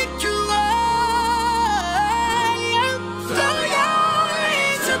take you higher. Throw your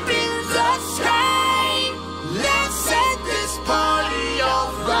hands up in the sky. Let's set this party on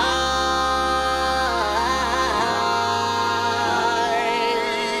fire.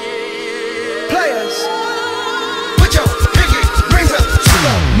 Players, put your pinky rings up to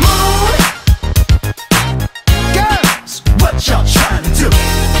the moon. Girls, what y'all trying to do?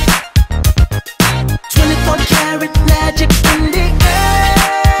 24 karat magic in the air.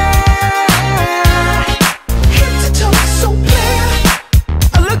 Head to toe, so clear.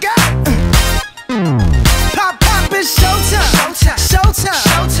 Look out! Pop, pop, it's showtime. Showtime, showtime,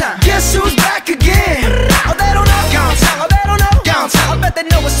 showtime. Guess who's back again? Oh, they don't know. Gone time. Oh, they don't know. Gone time. I bet they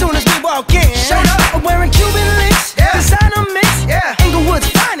know as soon as we walk in. Showed up. I'm wearing Cuban links. Yeah. Designer mix. Yeah. Inglewood's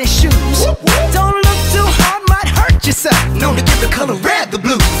finest shoes. Whoop, whoop. Don't look too hard, might hurt yourself. Known to give the color red the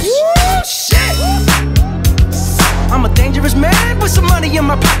blues. Woo, shit. I'm a dangerous man with some money in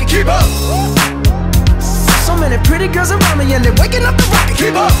my pocket. Keep up. So many pretty girls around me and they're waking up the rocket.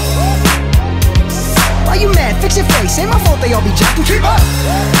 Keep up. Why you mad? Fix your face. Ain't my fault they all be jacking. Keep up.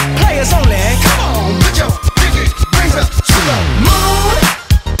 Players only. Come on, put your pinky rings up to the moon.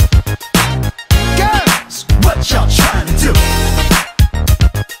 Girls, what y'all trying to do?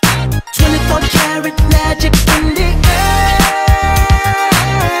 24 karat magic in the air.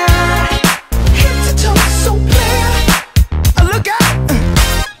 Head to toe, so clear. Look out!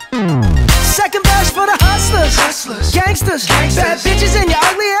 Second best for the hustlers, gangsters, bad bitches and your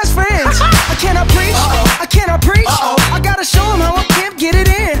ugly ass friends. I cannot preach, I cannot preach. I gotta show them how a pimp get it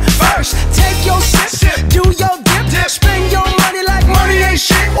in. First, take your sip, do your dip, spend your money like money ain't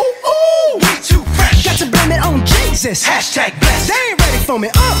shit. Ooh, ooh, we too fresh. Got to blame it on Jesus. Hashtag blessed. They ain't ready for me.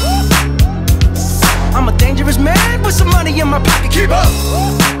 I'm a dangerous man with some money in my pocket. Keep up.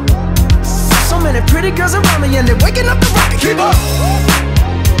 So many pretty girls around me and they're waking up the rocket. Keep up.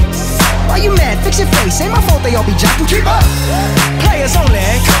 Why you mad? Fix your face. Ain't my fault they all be jacking. Keep up. Players only.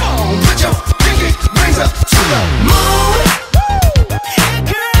 Come on, put your pinky rings up to the moon.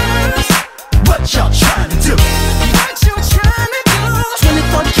 Girls, what y'all trying to do? What you trying to do?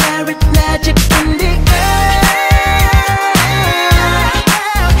 24 karat magic in the air.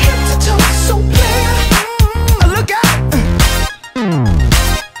 Head to toe, so clear. Look out!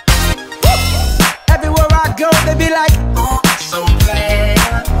 Everywhere I go, they be like, ooh, so clear.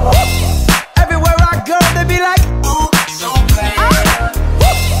 Everywhere I go, they be like, ooh, so clear.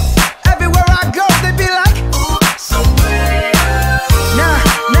 Everywhere I go, they be like, ooh, so clear.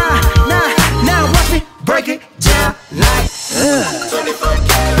 Now, watch me break it down like, 24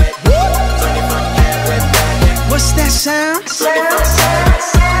 karat, 24 karat magic. What's that sound? 24 karat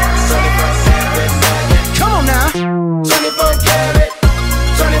magic. Come on now. 24 karat,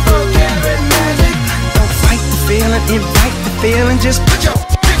 24 karat magic. Don't fight the feeling, invite the feeling. Just put your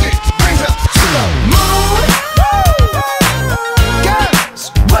pinky rings up to the moon. Girls,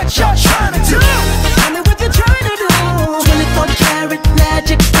 what y'all trying to do? Tell me what you're trying to do. 24 karat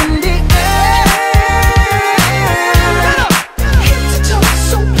magic in the air. Head to toe,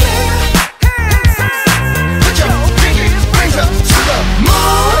 so clear. Put your pinky rings up to the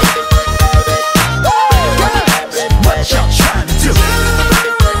moon. Girls, what y'all trying to do?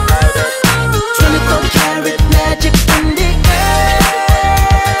 24 karat magic in the air.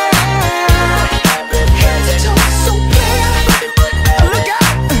 Head to toe, so clear. Look out!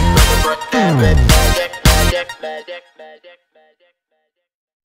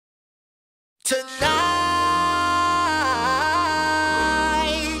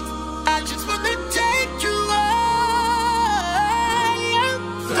 Tonight, I just wanna take you higher.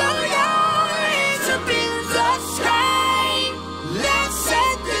 Throw your hands up in the sky. Let's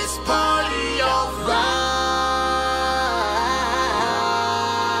set this party on fire.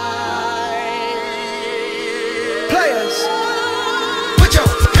 Players, put your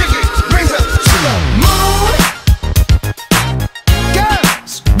pinky rings up to the moon.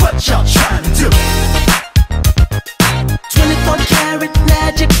 Girls, what y'all trying to do?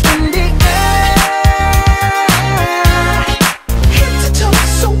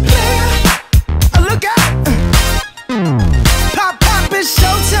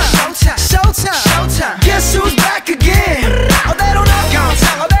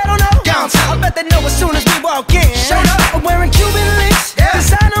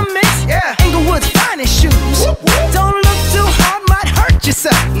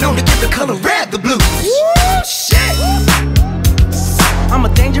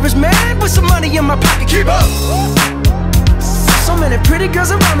 pretty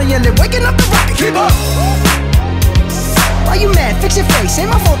girls around me and they're waking up the rocket. Keep up. Why you mad? Fix your face. Ain't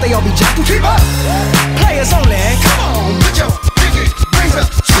my fault they all be jocking. Keep up. Players only. Come on, put your pinky rings up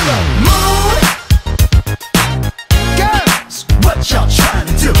to the moon. Girls, what y'all trying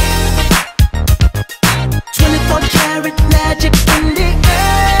to do? 24 karat magic in the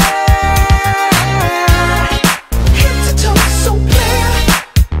air. Head to toe, so clear.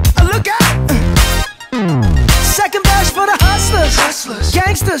 Look out. Second verse for the hustlers,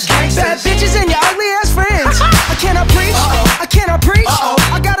 gangsters, bad bitches and your ugly ass friends. I cannot preach, I cannot preach.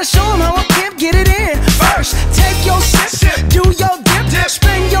 I gotta show them how a pimp get it in. First, take your sip, do your dip,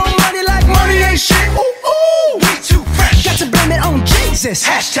 spend your money like money ain't shit. Ooh, ooh, we too fresh. Got to blame it on Jesus.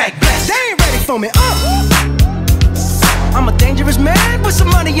 Hashtag blessed. They ain't ready for me. I'm a dangerous man with some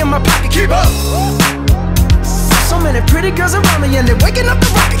money in my pocket. Keep up. So many pretty girls around me and they're waking up the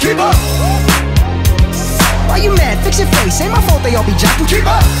rocket. Keep up. Why you mad? Fix your face. Ain't my fault they all be jocking. Keep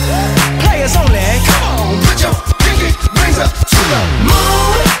up. Players only. Come on, put your pinky rings up to the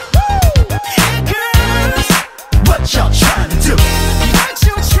moon. Girls, what y'all trying to do? What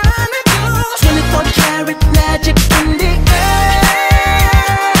you trying to do? 24 karat magic in the air.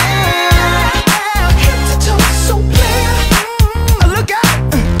 Head to toe, so clear. Look out.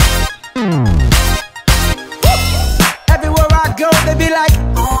 Everywhere I go, they be like,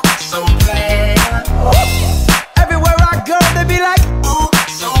 ooh, so clear. Everywhere I go, they be like, ooh,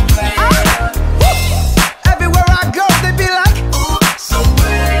 so clear. Everywhere I go, they be like, ooh, so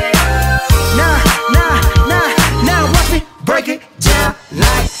clear. Now, watch me break it down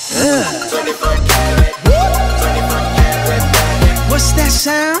like 24 karat, 24 karat magic. What's that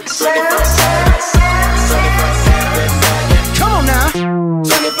sound? 24 karat magic. Come on now.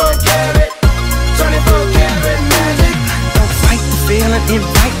 24 karat, 24 karat magic. Don't fight the feeling,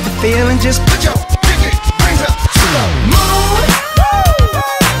 invite the feeling. Just put your pinky rings up to the moon.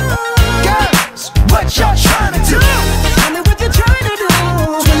 Girls, what y'all trying to do? Tell me what you're trying to do.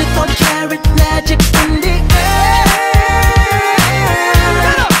 24 karat magic in the air.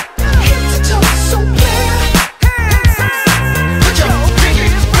 Head to toe, so clear. Put your pinky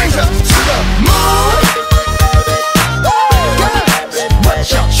rings up to the moon. Girls, what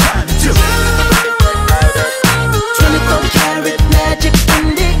y'all trying to do? 24 karat magic in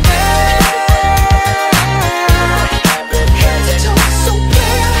the air. Head to toe, so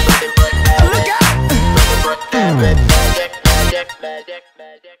clear. Look out.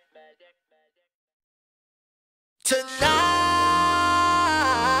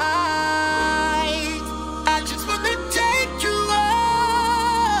 Tonight, I just wanna take you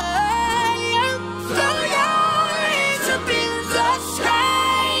higher. Throw your hands up in the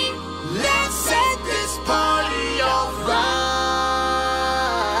sky. Let's set this party on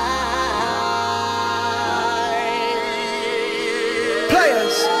fire.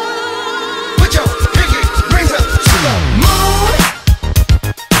 Players, Put your pinky rings up to the moon.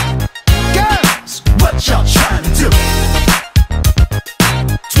 girls, What y'all trying to do?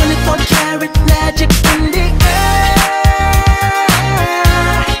 24 karat magic in the air.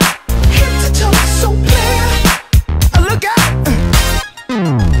 Head to toe, so clear. Look out.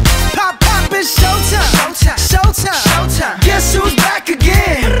 Pop, it's showtime. Showtime. Guess who's back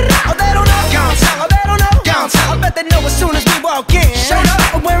again? Oh, they don't know. Gone tell. Oh, they don't know. Gone tell. I bet they know as soon as we walk in. Showed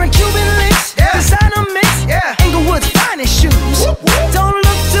up. I'm wearing Cuban links. Designer mix. Inglewood's finest shoes. Don't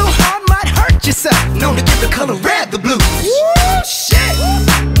look too hard, might hurt yourself. Known to give the color red the blues. Woo, shit.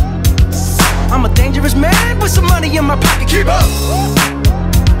 I'm a dangerous man with some money in my pocket. Keep up.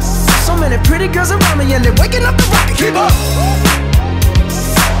 So many pretty girls around me and they're waking up the rocket. Keep up.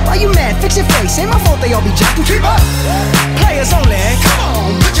 Why you mad? Fix your face. Ain't my fault they all be jocking. Keep up. Players only. Come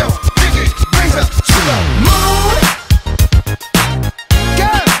on, put your pinky rings up to the moon.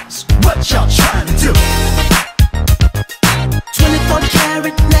 Girls, What y'all trying to do? 24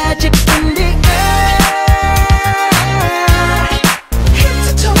 karat magic in the air. Head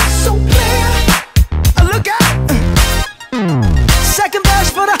to toe, so clear. Look out. Second verse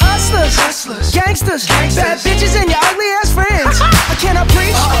for the hustlers, gangsters, bad bitches and your ugly ass friends. I cannot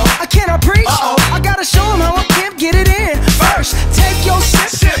preach, I cannot preach. I gotta show them how a pimp get it in. First, take your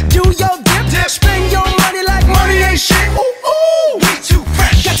sip, do your dip, spend your money like money ain't shit. Ooh, ooh, we too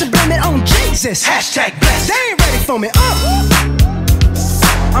fresh. Got to blame it on Jesus. Hashtag blessed. They ain't ready for me.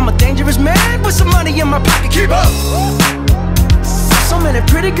 I'm a dangerous man with some money in my pocket. Keep up. So many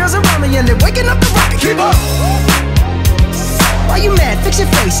pretty girls around me and they're waking up the rocket. Keep up. Why you mad? Fix your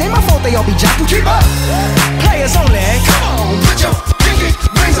face. Ain't my fault they all be jocking. Keep up. Players only. Come on, put your pinky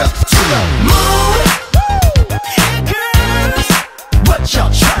rings up to the moon. Girls, What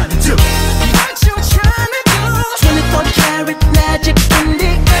y'all trying to do? what you trying to do? 24 karat magic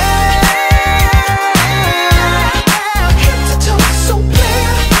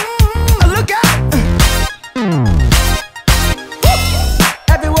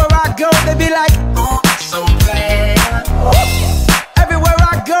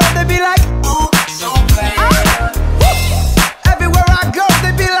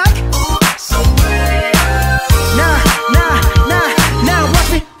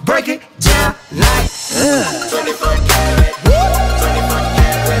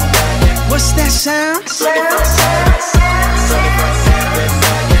that sound?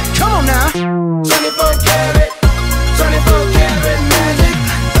 Come on now. 24 karat, 24 karat magic.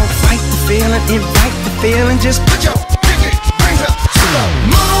 Don't fight the feeling, invite the feeling. Just Put your pinky rings up to the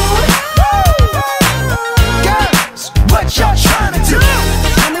moon. girls, what y'all trying to do?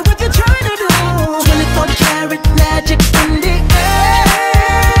 Tell me what you're trying to do. 24 karat magic in the air.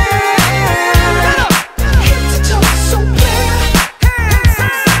 Head to toe, so clear.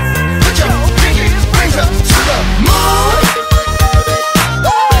 Put your pinky rings up to the moon.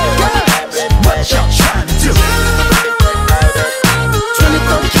 Girls, what y'all trying to do?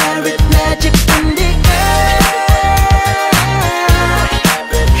 24 karat magic in the air.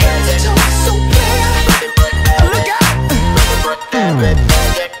 Head to toe, so clear. Look out.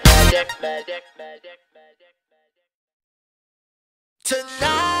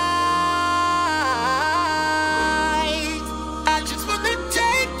 Tonight, I just wanna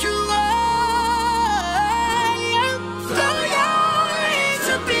take you higher. Throw your hands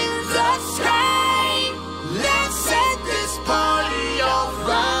up in the sky. Let's set this party on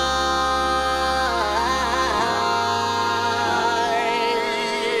fire.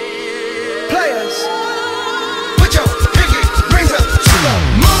 Players, Put your pinky rings up to the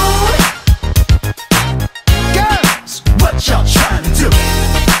moon. girls, what y'all trying to do?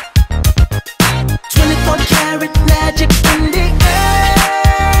 24 karat magic in the air.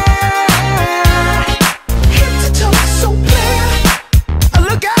 Head to toe, so clear.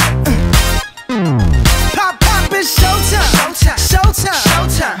 Look out. Pop, pop, it's showtime. Showtime, showtime,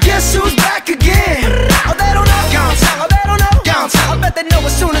 showtime. Guess who's back again? Oh, they don't know. Gone time. Oh, they don't know. Gone time. I bet they know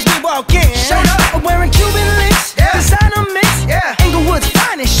as soon as we walk in. Showed up. I'm wearing Cuban links. Yeah. Designer mix. Yeah. Inglewood's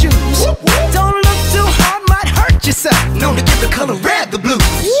finest shoes. Whoop, whoop. Don't look too hard, might hurt yourself. Known to give the color red the blues.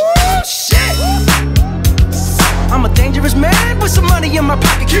 Woo, shit. I'm a dangerous man with some money in my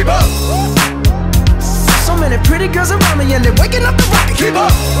pocket. Keep up, So many pretty girls around me and they're waking up the rocket. keep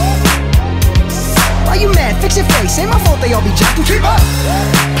up, Why you mad? Fix your face. Ain't my fault they all be jocking. keep up.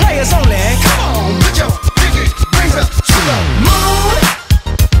 Players only. Come on, put your pinky rings up to the moon.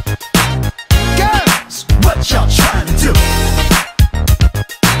 Girls, what y'all trying to do?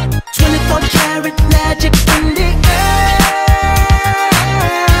 24 karat magic in the air.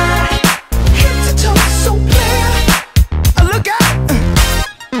 Head to toe, so clear. Look out.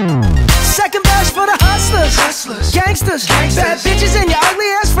 Second verse for the hustlers. Hustlers. Gangsters. Gangsters. Bad bitches and your ugly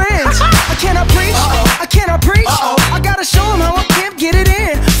ass friends. I cannot preach. Uh-oh. I cannot preach. Uh-oh. I gotta show them how a pimp get it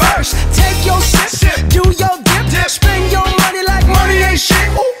in. First, take your sip. Sip. Do your dip. Dip. Spend your money like money ain't shit.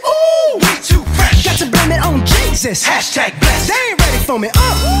 Ooh, ooh, we too fresh. Got to blame it on Jesus. Hashtag blessed. They ain't ready for me.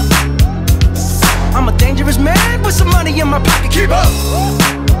 I'm a dangerous man with some money in my pocket. Keep up,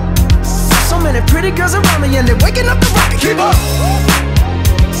 So many pretty girls around me and they're waking up the rocket. keep up,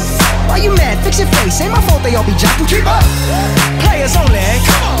 Why you mad? Fix your face. Ain't my fault they all be jocking. keep up. Players only.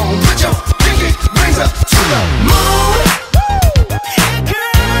 Come on, put your pinky rings up to the moon.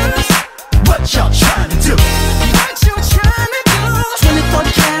 Girls, What y'all trying to do? what you trying to do? 24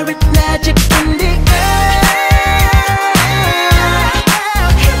 karat magic in the air.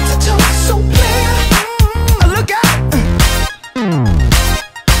 Head to toe, so clear. Look out.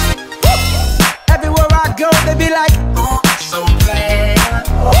 Everywhere I go, they be like, So glad,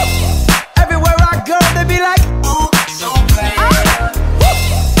 everywhere I go, they be like, so glad,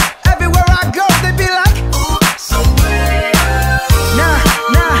 everywhere I go, they be like, so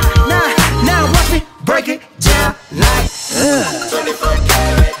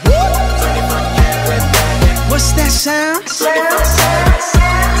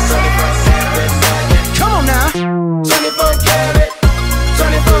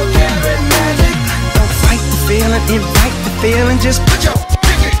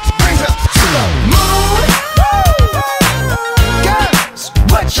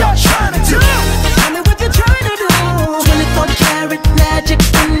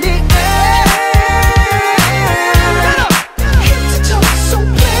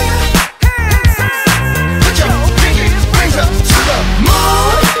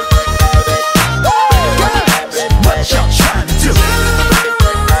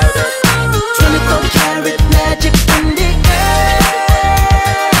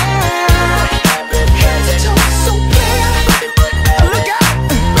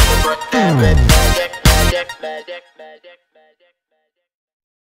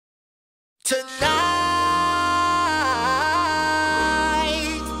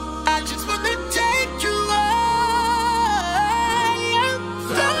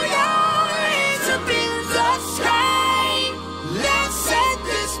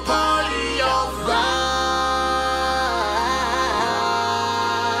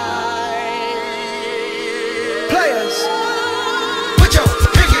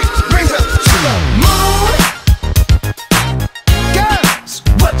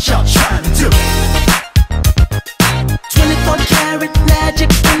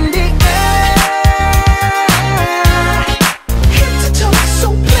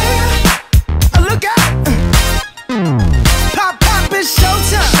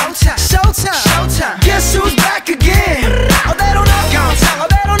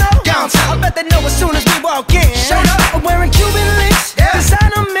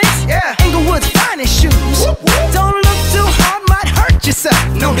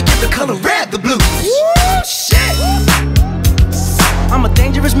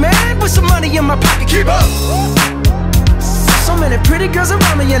dangerous man with some money in my pocket. Keep up. So many pretty girls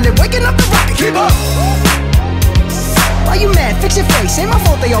around me and they're waking up the rocket. Keep up. Why you mad? Fix your face. Ain't my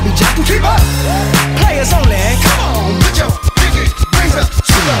fault they all be jocking. Keep up. Players only. Come on, put your pinky rings up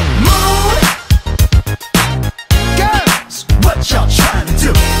to the moon. Girls, what y'all trying to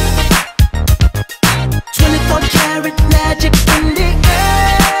do? 24 karat magic in the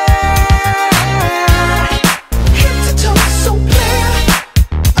air. Head to toe, so clear.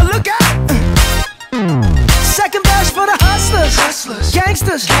 Look out. Second verse for the hustlers,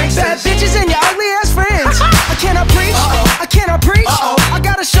 gangsters, bad bitches and your ugly ass friends. I cannot preach, I cannot preach. I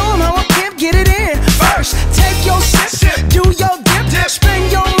gotta show them how a pimp get it in. First, take your sip, do your dip,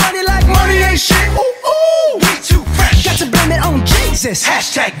 spend your money like money ain't shit. Ooh, ooh, we too fresh. Got to blame it on Jesus.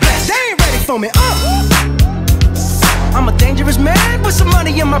 Hashtag blessed. They ain't ready for me. I'm a dangerous man with some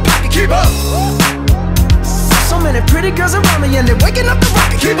money in my pocket. Keep up. So many pretty girls around me and they're waking up the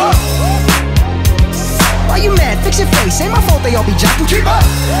rocket. Keep up. Why you mad? Fix your face. Ain't my fault they all be jocking. Keep up.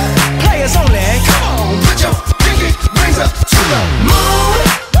 Players only. Come on, put your pinky rings up to the moon.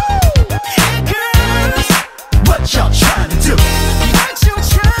 Girls, what y'all trying to do? What you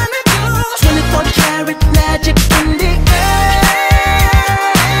trying to do? 24 karat magic in the air.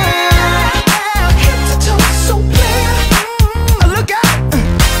 Head to toe, so clear. Look out.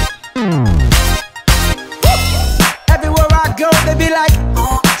 Everywhere I go, they be like,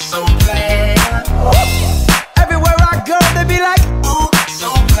 ooh, so clear. Everywhere I go, they be like, ooh, so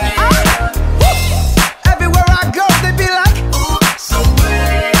clear. Everywhere I go, they be like, ooh, so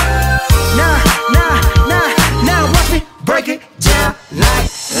clear. Now, watch me break it down like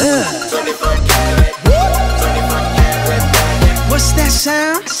 24 karat, 24 karat magic. What's that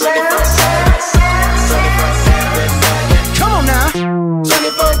sound? 24 karat magic. Come on now.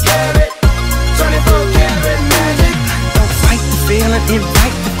 24 karat, 24 karat magic. Don't fight the feeling,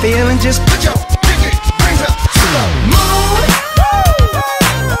 invite the feeling. Just put your pinky rings up to the moon.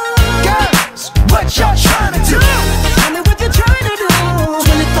 Girls, what y'all trying to do? Tell me what you're trying to do.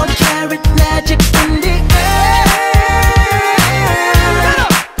 24 karat magic in the air.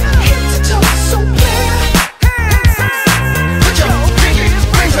 Head to toe, so clear. Put your pinky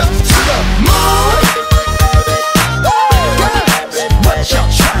rings up to the moon. Girls, what y'all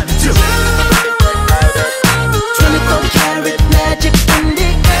trying to do? 24 karat magic in the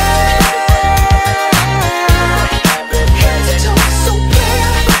air. Head to toe, so clear.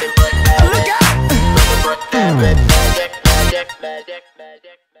 Look out.